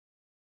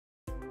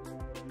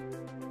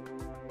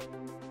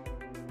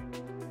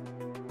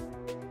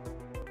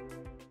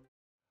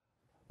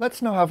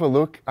Let's now have a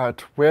look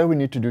at where we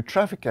need to do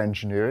traffic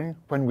engineering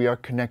when we are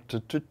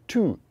connected to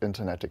two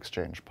Internet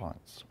exchange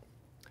points.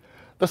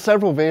 There are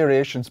several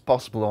variations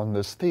possible on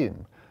this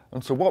theme,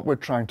 and so what we're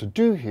trying to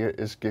do here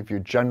is give you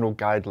general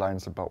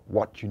guidelines about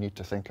what you need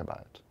to think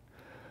about.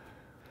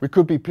 We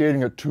could be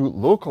peering at two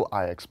local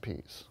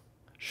IXPs.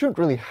 Shouldn't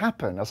really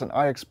happen, as an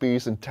IXP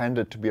is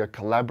intended to be a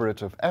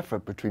collaborative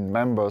effort between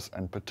members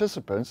and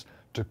participants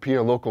to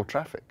peer local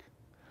traffic.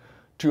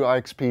 Two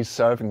IXPs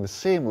serving the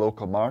same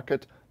local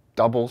market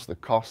doubles the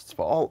costs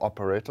for all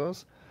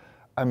operators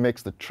and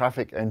makes the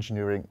traffic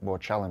engineering more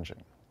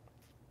challenging.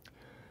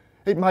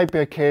 It might be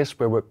a case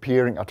where we're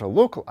peering at a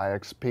local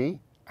IXP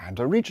and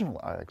a regional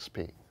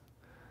IXP.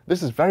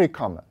 This is very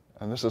common,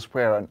 and this is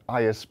where an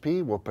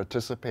ISP will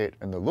participate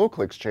in the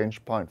local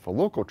exchange point for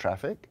local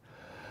traffic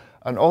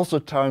and also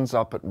turns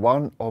up at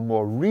one or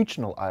more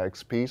regional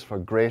IXPs for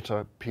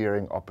greater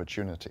peering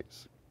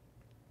opportunities.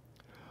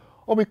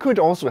 Or we could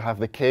also have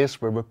the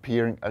case where we're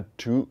peering at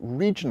two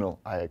regional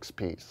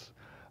IXPs,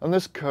 and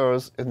this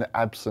occurs in the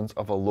absence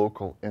of a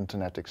local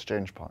Internet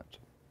exchange point.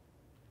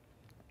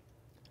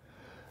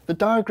 The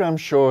diagram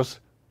shows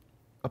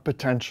a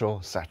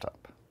potential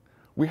setup.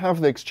 We have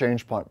the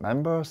exchange point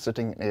member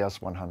sitting in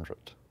AS100.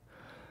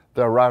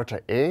 The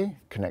router A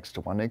connects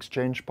to one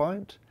exchange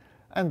point,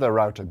 and the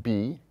router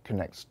B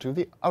connects to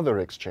the other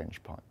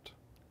exchange point.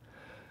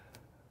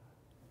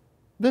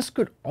 This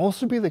could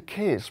also be the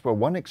case where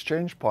one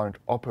exchange point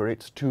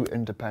operates two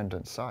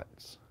independent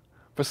sites.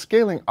 For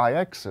scaling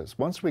IXes,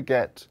 once we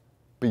get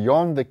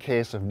beyond the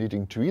case of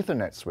needing two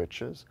Ethernet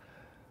switches,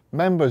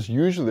 members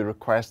usually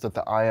request that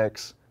the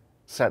IX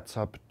sets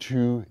up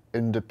two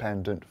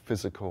independent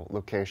physical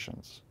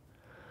locations.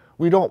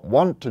 We don't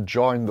want to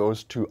join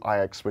those two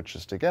IX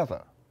switches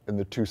together in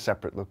the two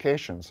separate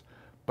locations,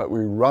 but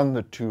we run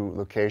the two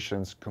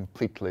locations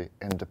completely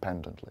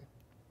independently.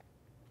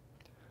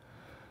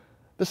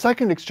 The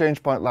second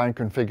exchange point line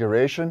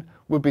configuration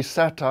will be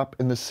set up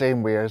in the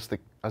same way as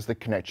the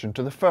connection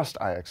to the first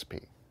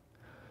IXP.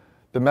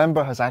 The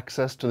member has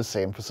access to the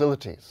same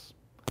facilities.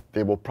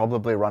 They will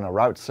probably run a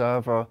route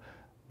server,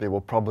 they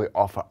will probably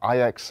offer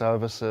IX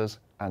services,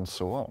 and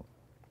so on.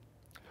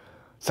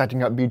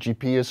 Setting up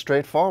BGP is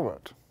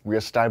straightforward. We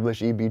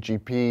establish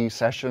eBGP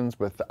sessions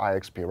with the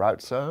IXP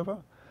route server,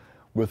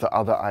 with the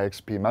other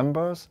IXP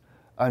members,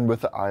 and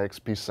with the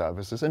IXP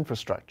services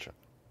infrastructure.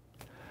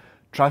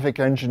 Traffic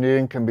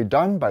engineering can be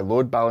done by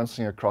load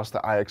balancing across the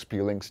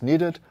IXP links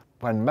needed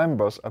when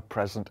members are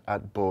present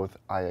at both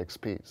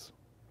IXPs.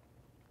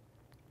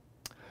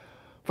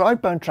 For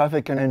outbound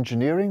traffic and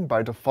engineering,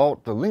 by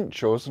default, the link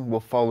chosen will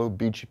follow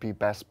BGP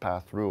best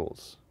path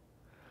rules.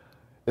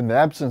 In the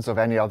absence of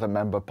any other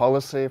member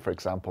policy, for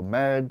example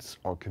MEDs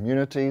or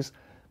communities,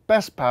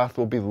 best path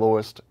will be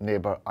lowest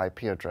neighbor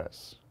IP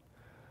address,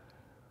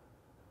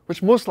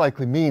 which most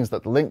likely means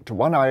that the link to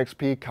one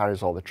IXP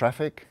carries all the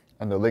traffic,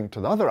 and the link to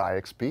the other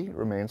IXP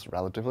remains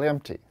relatively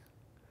empty.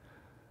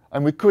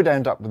 And we could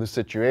end up with a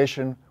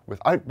situation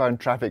with outbound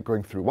traffic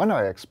going through one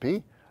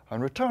IXP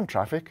and return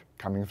traffic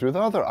coming through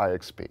the other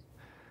IXP,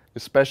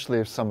 especially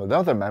if some of the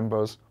other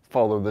members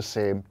follow the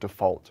same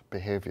default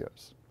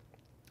behaviors.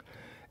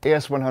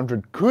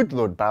 AS100 could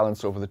load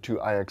balance over the two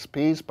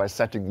IXPs by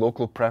setting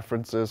local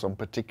preferences on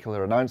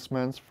particular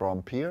announcements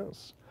from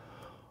peers,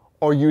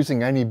 or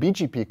using any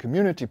BGP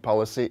community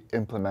policy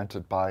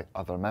implemented by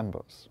other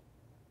members.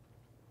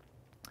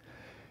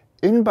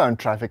 Inbound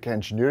traffic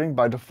engineering,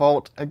 by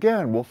default,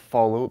 again will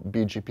follow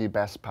BGP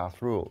best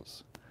path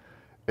rules.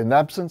 In the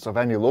absence of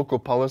any local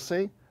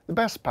policy, the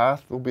best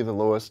path will be the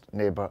lowest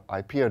neighbor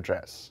IP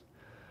address.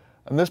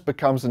 And this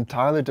becomes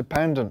entirely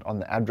dependent on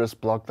the address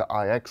block the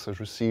IX has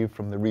received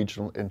from the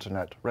regional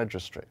Internet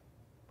registry.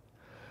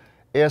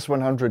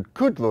 AS100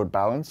 could load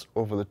balance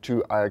over the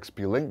two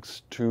IXP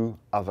links to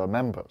other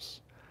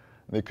members.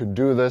 They could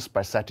do this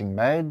by setting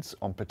MEDs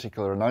on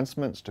particular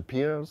announcements to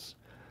peers.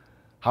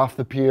 Half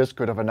the peers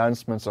could have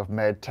announcements of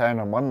MED 10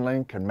 on one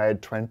link and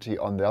MED 20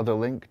 on the other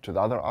link to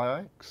the other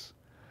IX.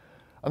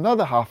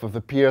 Another half of the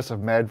peers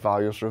have MED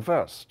values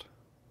reversed.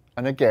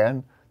 And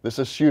again, this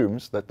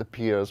assumes that the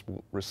peers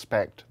will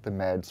respect the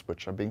MEDs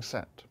which are being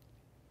set.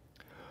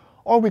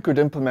 Or we could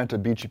implement a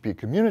BGP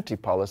community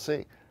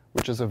policy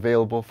which is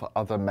available for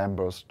other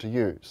members to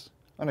use.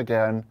 And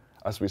again,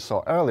 as we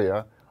saw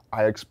earlier,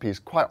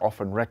 IXPs quite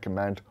often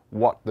recommend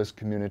what this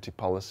community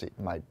policy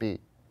might be.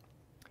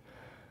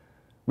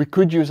 We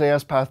could use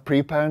ASPath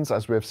prepends,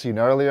 as we have seen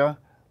earlier,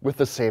 with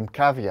the same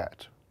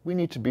caveat. We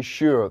need to be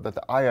sure that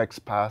the IX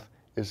path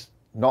is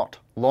not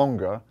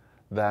longer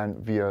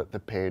than via the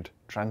paid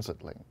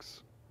transit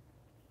links.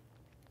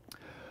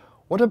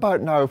 What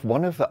about now if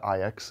one of the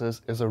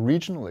IXs is a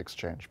regional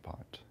exchange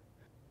point?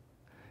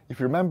 If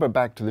you remember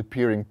back to the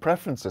peering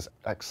preferences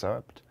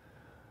excerpt,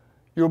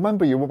 you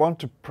remember you want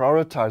to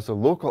prioritize the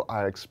local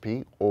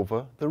IXP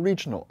over the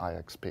regional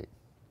IXP.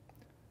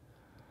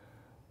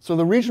 So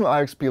the regional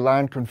IXP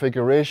LAN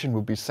configuration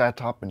will be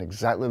set up in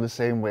exactly the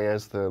same way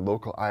as the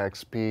local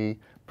IXP,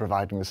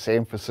 providing the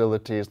same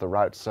facilities, the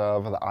route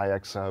server, the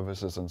IX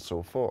services, and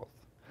so forth.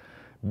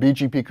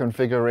 BGP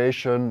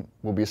configuration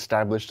will be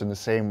established in the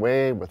same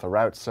way with the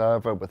route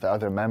server, with the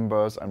other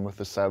members, and with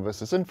the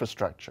services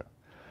infrastructure.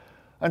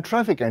 And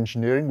traffic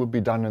engineering will be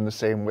done in the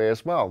same way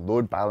as well,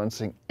 load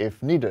balancing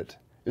if needed,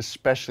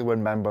 especially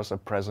when members are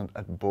present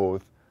at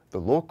both the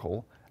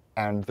local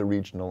and the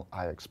regional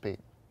IXP.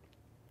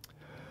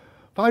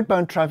 For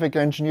outbound traffic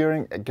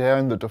engineering,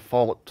 again, the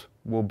default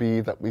will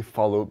be that we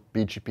follow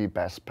BGP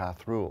best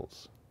path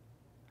rules.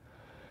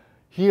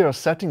 Here,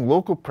 setting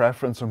local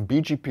preference on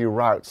BGP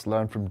routes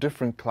learned from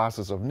different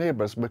classes of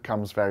neighbors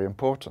becomes very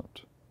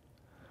important.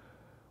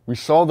 We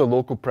saw the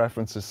local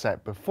preferences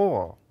set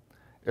before.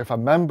 If a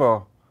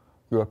member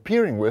you're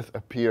peering with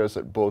appears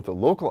at both the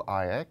local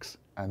IX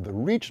and the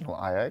regional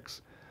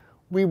IX,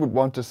 we would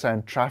want to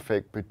send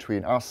traffic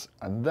between us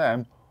and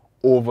them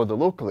over the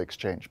local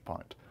exchange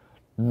point,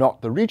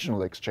 not the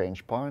regional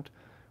exchange point,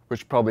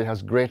 which probably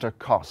has greater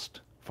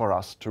cost for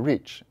us to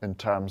reach in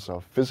terms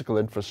of physical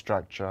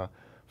infrastructure,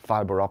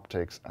 fiber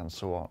optics, and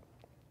so on.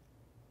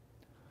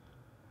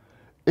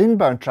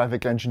 Inbound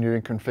traffic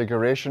engineering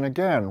configuration,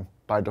 again,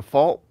 by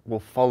default, will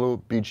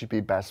follow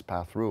BGP best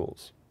path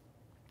rules.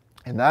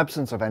 In the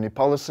absence of any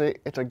policy,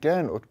 it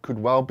again could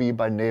well be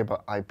by neighbor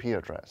IP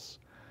address.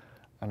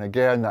 And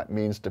again, that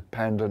means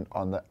dependent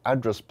on the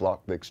address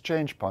block the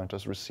exchange point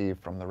has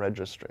received from the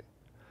registry.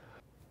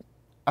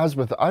 As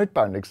with the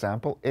outbound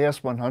example,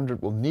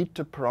 AS100 will need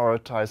to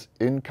prioritize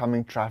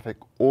incoming traffic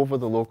over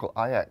the local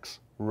IX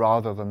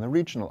rather than the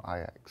regional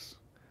IX.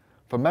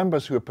 For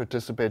members who are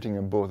participating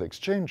in both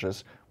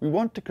exchanges, we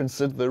want to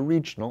consider the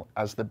regional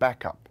as the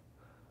backup.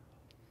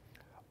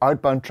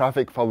 Outbound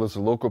traffic follows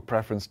the local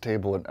preference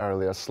table in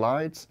earlier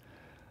slides,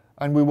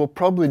 and we will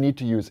probably need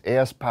to use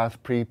ASPath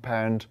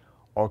prepend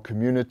or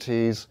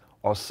communities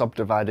or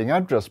subdividing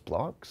address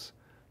blocks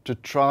to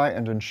try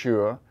and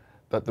ensure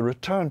that the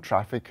return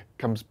traffic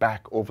comes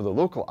back over the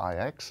local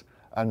IX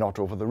and not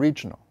over the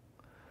regional.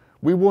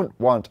 We won't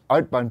want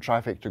outbound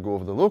traffic to go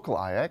over the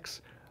local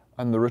IX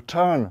and the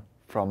return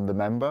from the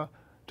member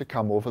to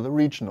come over the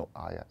regional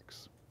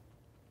IX.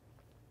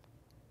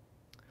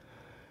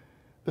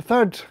 The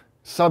third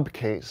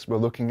sub-case we're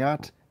looking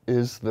at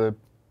is the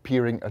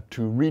peering at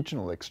two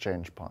regional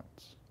exchange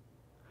points.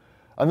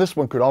 And this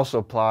one could also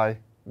apply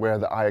where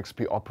the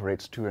IXP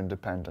operates two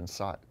independent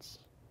sites.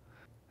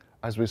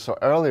 As we saw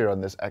earlier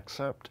in this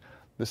excerpt,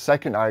 the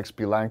second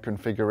IXP LAN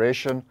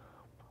configuration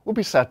will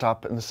be set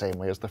up in the same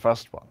way as the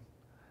first one.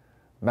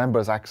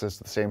 Members access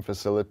the same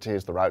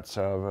facilities, the route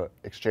server,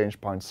 exchange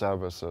point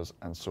services,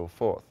 and so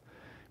forth.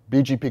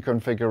 BGP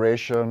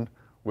configuration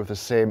with the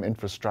same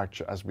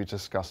infrastructure as we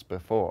discussed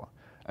before,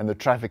 and the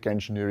traffic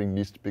engineering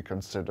needs to be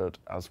considered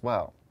as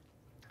well.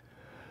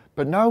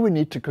 But now we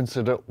need to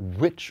consider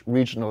which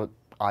regional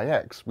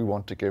IX we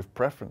want to give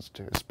preference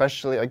to,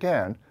 especially,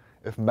 again,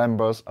 if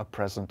members are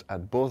present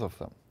at both of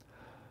them.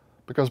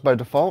 Because by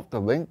default,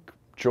 the link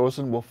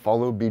chosen will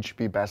follow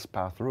BGP best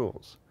path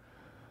rules.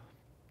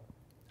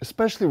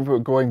 Especially if we're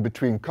going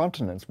between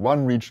continents,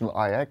 one regional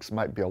IX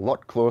might be a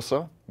lot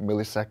closer,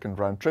 millisecond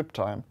round trip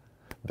time,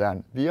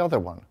 than the other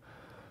one.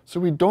 So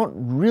we don't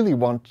really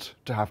want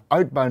to have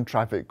outbound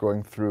traffic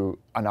going through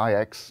an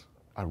IX,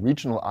 a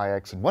regional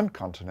IX in one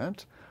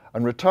continent,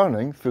 and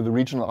returning through the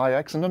regional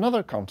IX in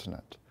another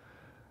continent.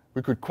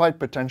 We could quite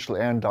potentially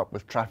end up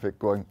with traffic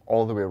going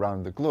all the way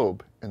around the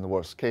globe in the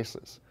worst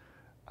cases,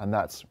 and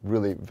that's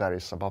really very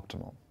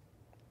suboptimal.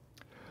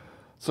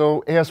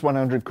 So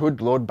AS100 could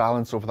load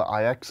balance over the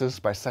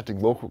IXes by setting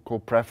local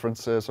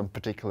preferences on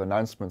particular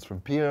announcements from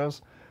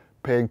peers,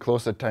 paying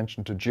close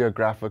attention to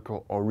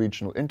geographical or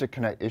regional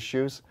interconnect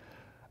issues,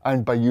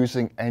 and by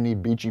using any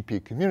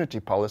BGP community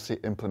policy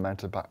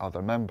implemented by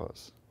other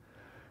members.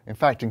 In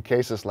fact, in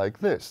cases like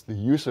this, the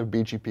use of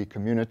BGP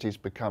communities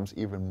becomes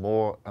even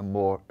more and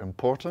more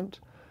important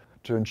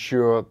to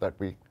ensure that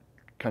we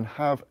can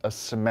have as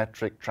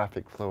symmetric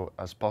traffic flow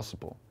as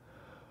possible.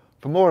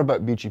 For more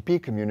about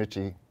BGP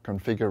community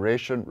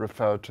configuration,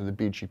 refer to the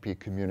BGP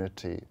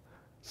community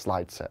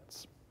slide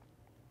sets.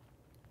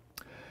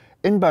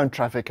 Inbound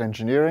traffic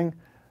engineering,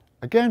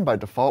 again by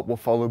default, will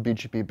follow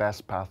BGP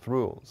best path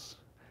rules.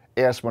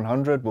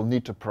 AS100 will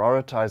need to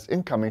prioritize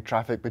incoming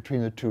traffic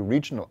between the two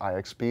regional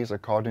IXPs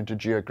according to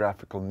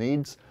geographical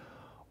needs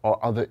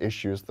or other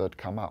issues that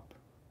come up.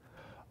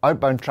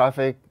 Outbound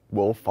traffic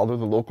will follow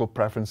the local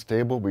preference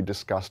table we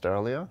discussed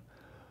earlier.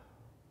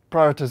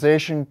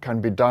 Prioritization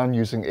can be done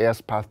using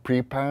ASPath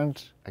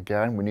prepend.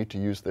 Again, we need to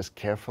use this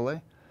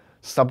carefully.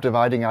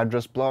 Subdividing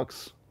address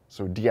blocks,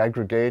 so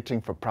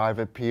deaggregating for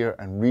private peer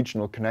and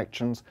regional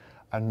connections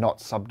and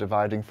not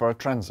subdividing for a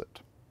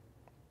transit.